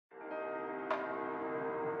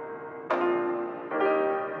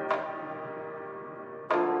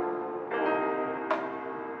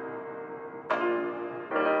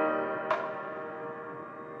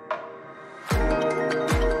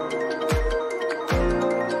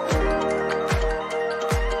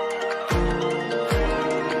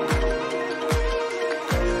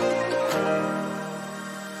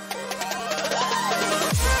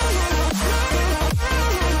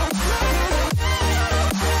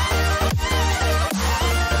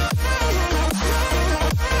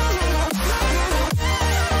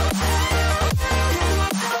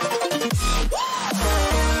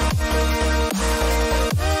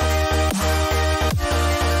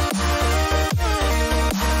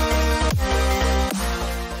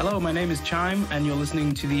my name is Chime, and you're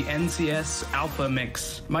listening to the NCS Alpha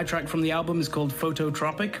Mix. My track from the album is called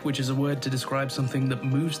Phototropic, which is a word to describe something that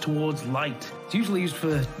moves towards light. It's usually used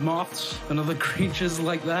for moths and other creatures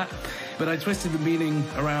like that, but I twisted the meaning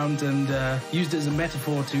around and used it as a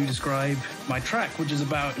metaphor to describe my track, which is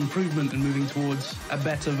about improvement and moving towards a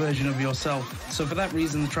better version of yourself. So for that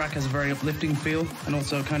reason, the track has a very uplifting feel and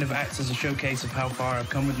also kind of acts as a showcase of how far I've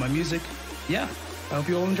come with my music. Yeah, I hope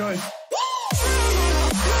you all enjoy.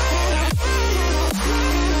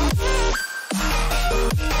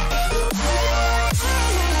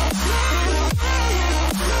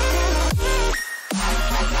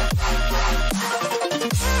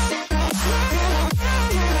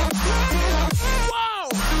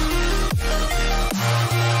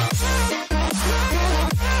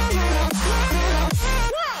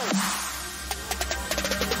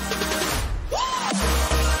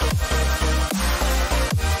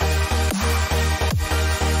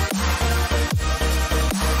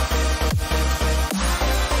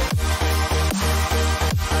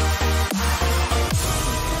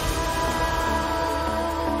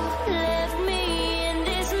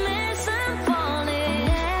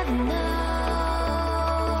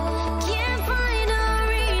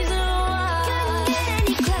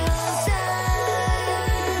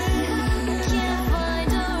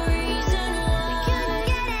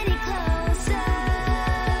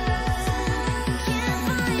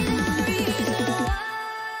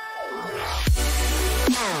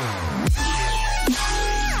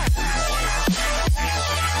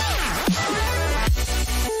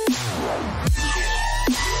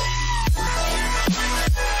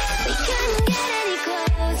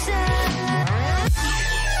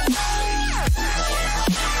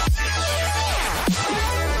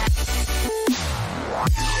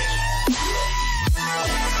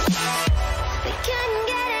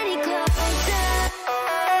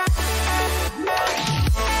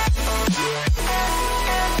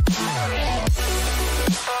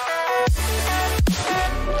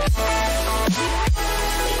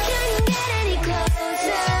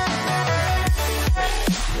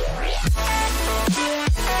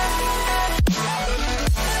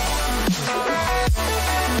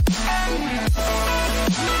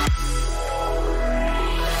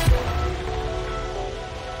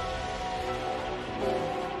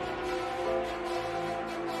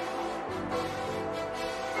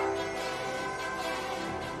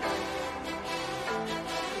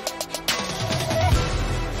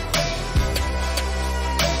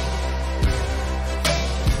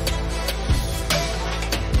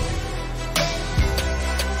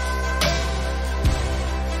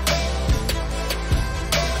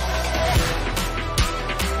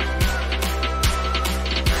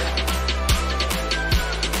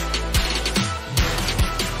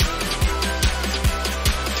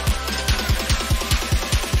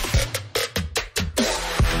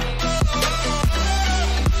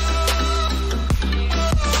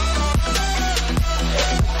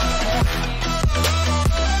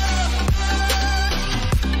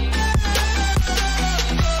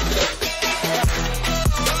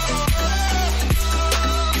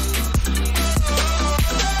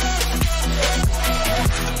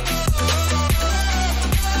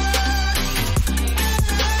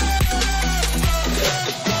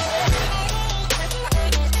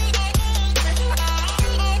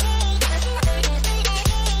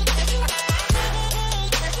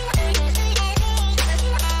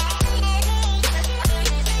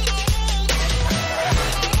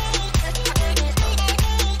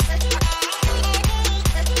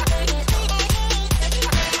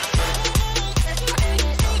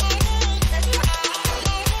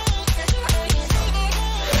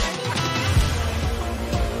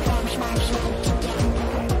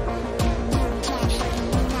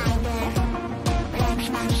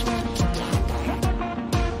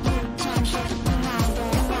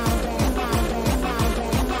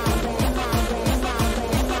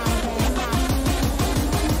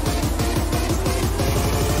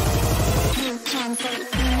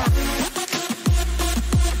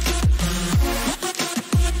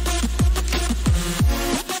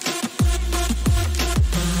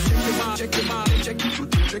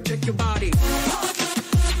 Check your body.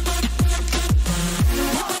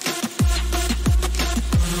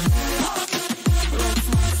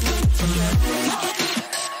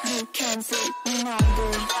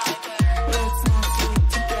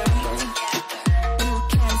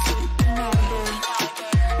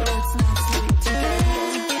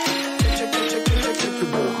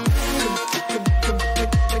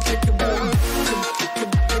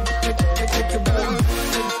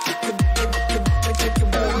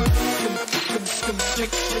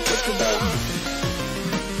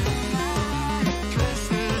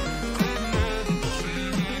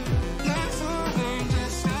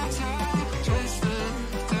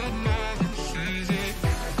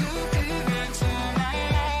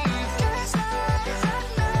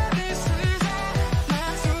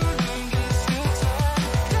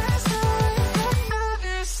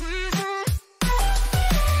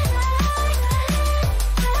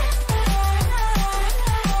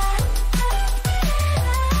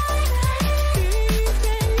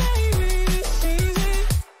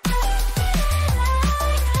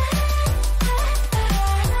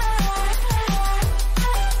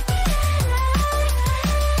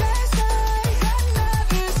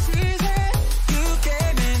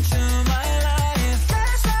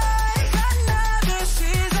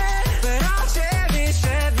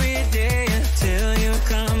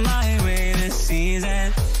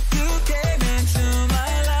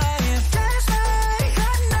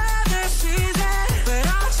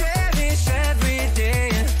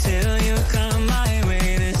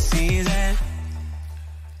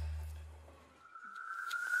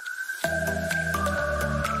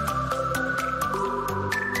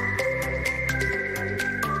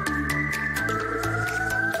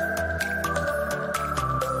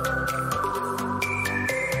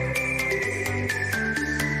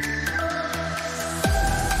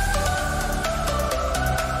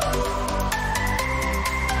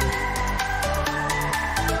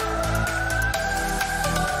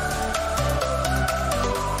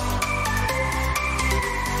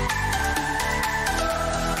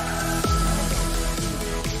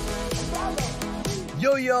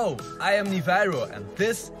 Yo, I am Niviro and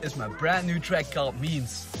this is my brand new track called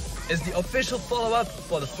Means. It's the official follow-up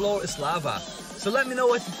for The Floor is Lava. So let me know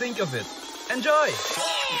what you think of it. Enjoy!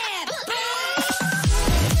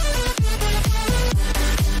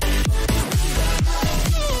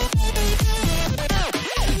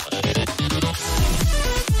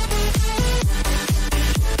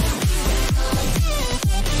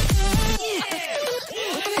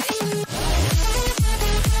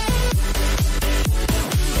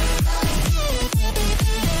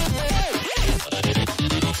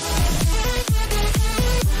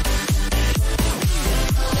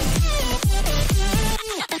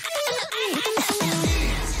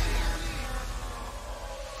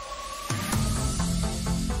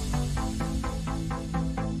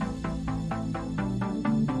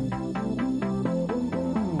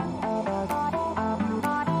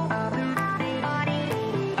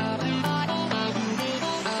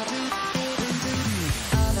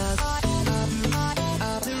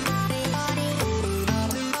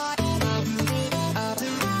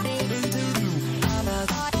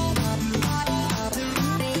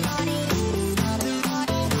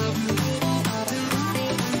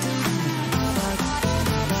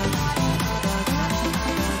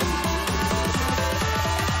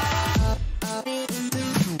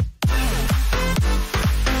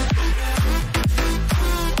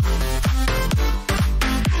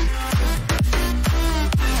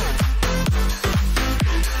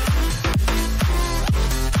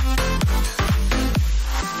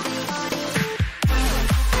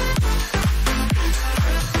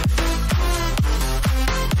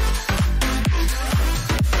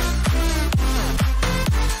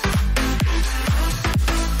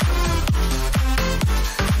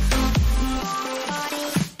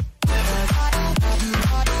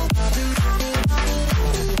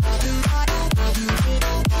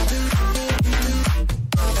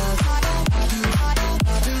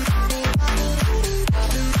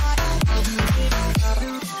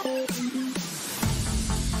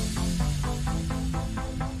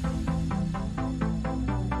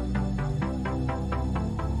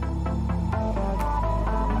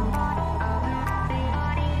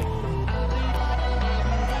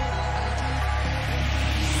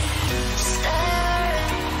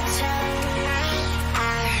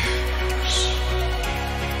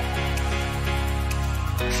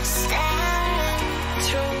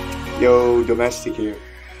 Yo, Domestic here.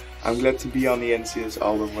 I'm glad to be on the NCS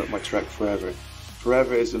album with my track Forever.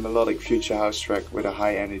 Forever is a melodic future house track with a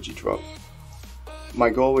high energy drop. My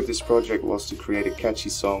goal with this project was to create a catchy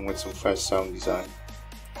song with some fresh sound design.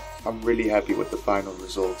 I'm really happy with the final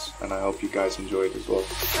results and I hope you guys enjoy it as well.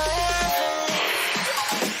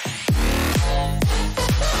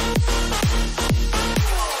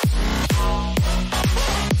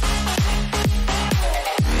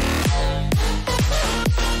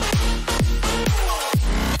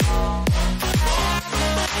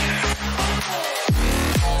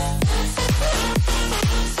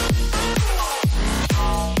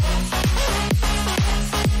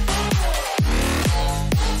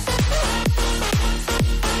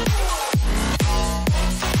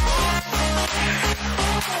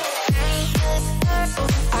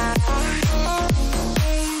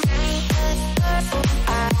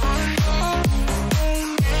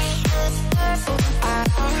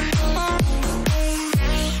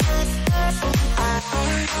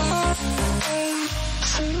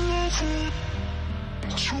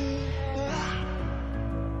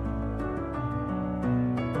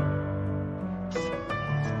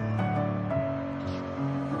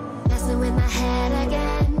 Messing with my head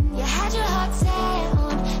again. You had your heart set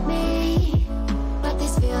on me, but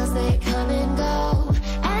these feels, they come and go,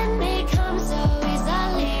 and they come so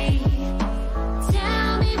easily.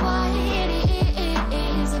 Tell me what it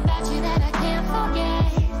is about you that I can't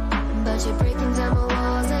forget, but you're breaking down my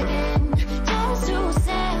walls again just to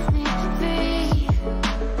set me free.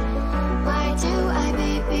 Why do I,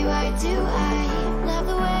 baby, why do I love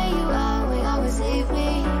the way you always leave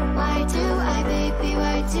me? Why do I, baby,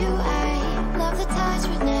 why do I love the touch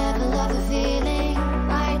but never love the feeling?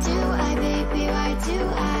 Why do I, baby, why do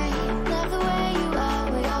I love the way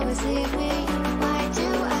you always leave me? Why do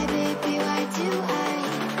I, baby, why do I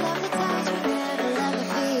love the touch but never love the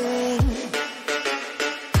feeling?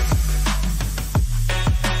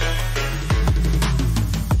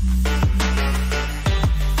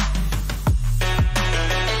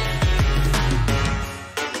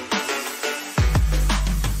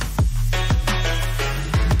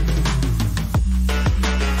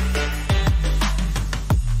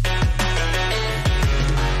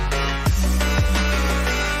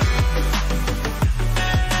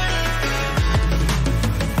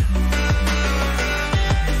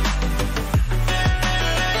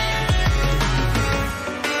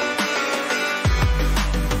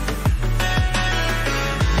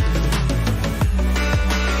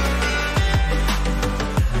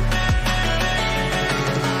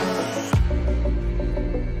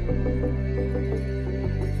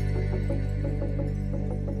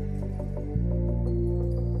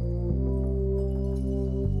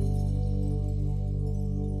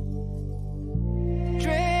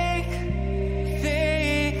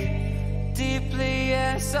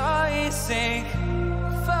 saw it sink.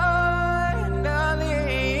 Finally,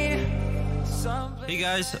 Hey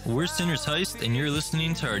guys, we're Sinner's Heist, and you're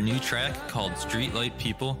listening to our new track called Streetlight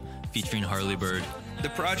People, featuring Harley Bird. The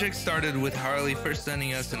project started with Harley first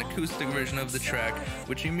sending us an acoustic version of the track,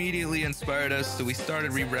 which immediately inspired us, so we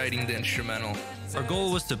started rewriting the instrumental. Our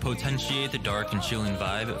goal was to potentiate the dark and chilling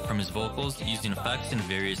vibe from his vocals using effects and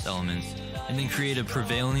various elements, and then create a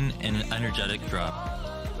prevailing and energetic drop.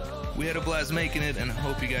 We had a blast making it and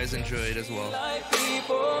hope you guys enjoy it as well.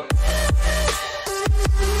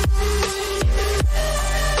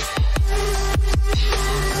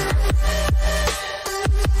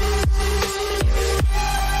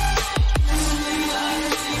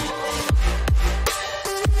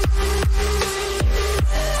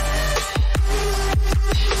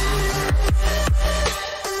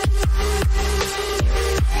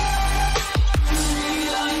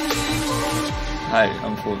 Hi,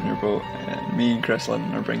 I'm floating your boat, and me and Chris Lynn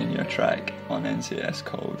are bringing you a track on NCS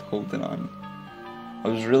called Holding On. I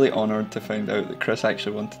was really honoured to find out that Chris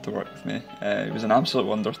actually wanted to work with me. He was an absolute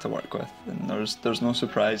wonder to work with, and there's no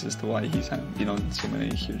surprise as to why he's been on so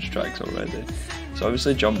many huge tracks already. So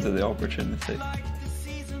obviously jumped at the opportunity.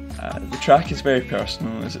 The track is very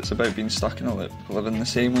personal, as it's about being stuck in a loop, living the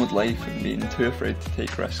same old life and being too afraid to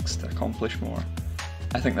take risks to accomplish more.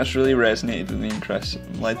 I think this really resonated with me and Chris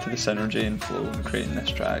and led to the synergy and flow in creating this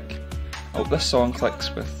track. I hope this song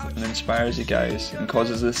clicks with and inspires you guys and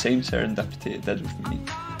causes the same serendipity it did with me.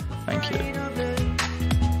 Thank you.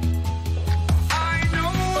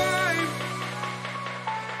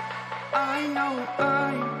 I know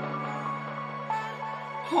I'm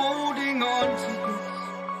holding on to this,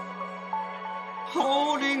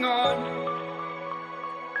 holding on.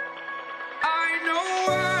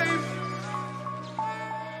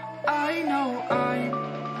 I know I'm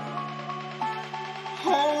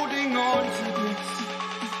holding on to this,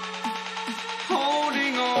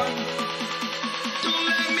 holding on. Don't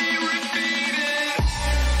let me repeat it.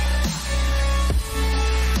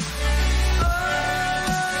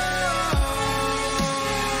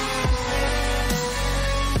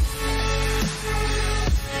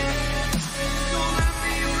 Don't let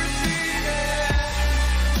me repeat it.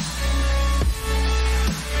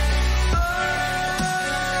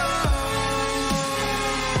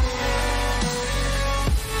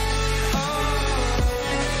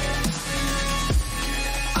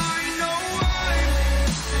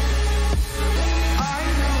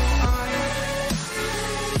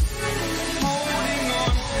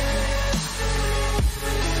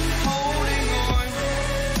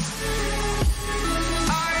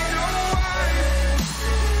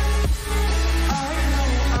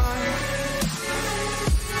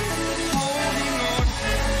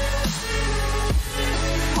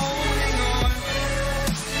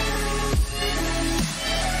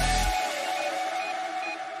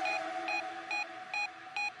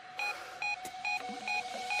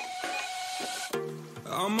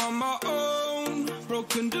 I'm on my own,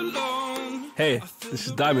 broken alone. Hey, this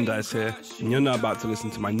is Diamond Eyes here, and you're now about to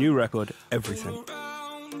listen to my new record, Everything.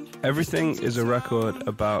 Everything is a record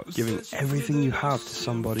about giving everything you have to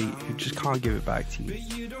somebody who just can't give it back to you.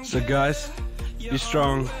 So guys, be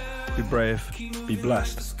strong, be brave, be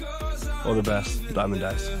blessed. All the best, Diamond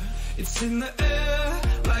Eyes. It's in the air,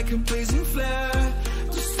 like a blazing flare.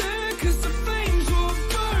 Just stare, 'cause the flames will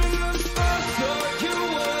burn us. I thought you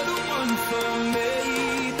were the one for me.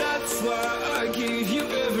 That's why I gave you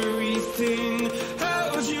everything.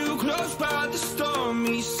 Held you close by the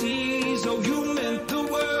stormy seas. Oh, you meant the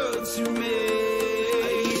world to me. I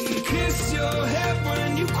used to kiss your head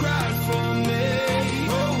when you cried for me.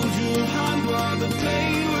 Hold your hand while the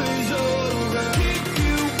pain was over. Keep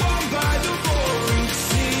you warm by the roaring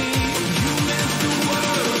sea. You meant the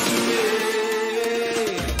world to me.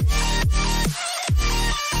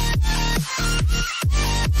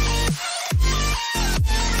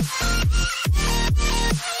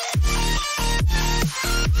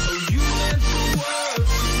 Oh, you meant the world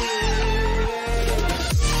to me.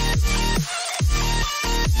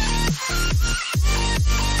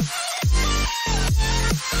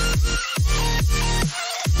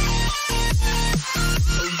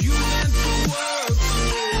 Oh, you meant the world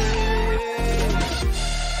to me.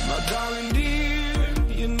 My darling dear,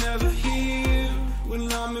 you're never here.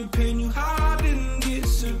 When I'm in pain, you hide and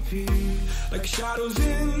disappear. Like shadows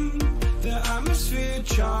in